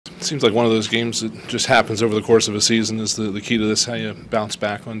It seems like one of those games that just happens over the course of a season. Is the key to this how you bounce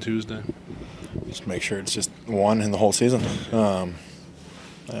back on Tuesday? Just make sure it's just one in the whole season.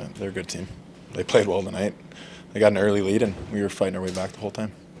 They're a good team. They played well tonight. They got an early lead, and we were fighting our way back the whole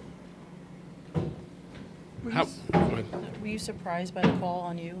time. Go ahead. Were you surprised by the call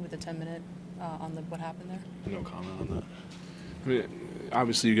on you with the 10-minute on what happened there? No comment on that. I mean,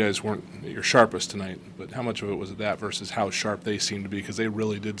 obviously, you guys weren't at your sharpest tonight, but how much of it was that versus how sharp they seemed to be? Because they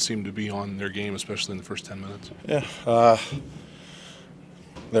really did seem to be on their game, especially in the first 10 minutes. Yeah.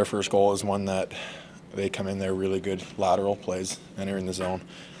 Their first goal is one that they come in there really good lateral plays, enter in the zone.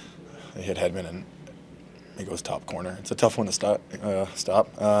 They hit Hedman, and he goes top corner. It's a tough one to stop.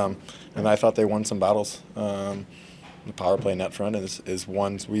 And I thought they won some battles. The power play net front is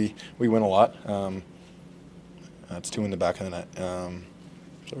ones we win a lot. That's 2 in the back of the net.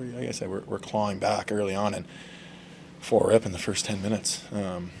 So like I said, we're clawing back early on, and 4 rip in the first 10 minutes.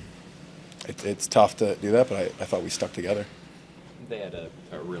 It's tough to do that, but I thought we stuck together. They had a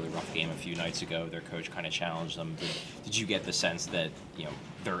really rough game a few nights ago. Their coach kind of challenged them. Did you get the sense that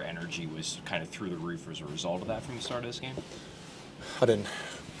their energy was kind of through the roof as a result of that from the start of this game? I didn't.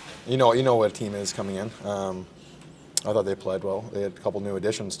 You know what a team is coming in. I thought they played well. They had a couple new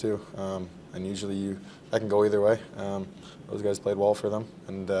additions too, and usually that can go either way. Those guys played well for them,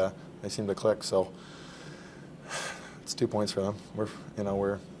 and they seemed to click. So it's 2 points for them.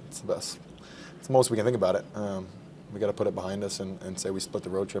 It's the best. It's the most we can think about it. We got to put it behind us and say we split the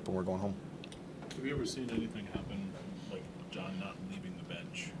road trip and we're going home. Have you ever seen anything happen like John not leaving the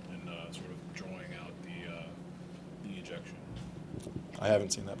bench and sort of drawing out the ejection? I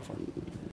haven't seen that before.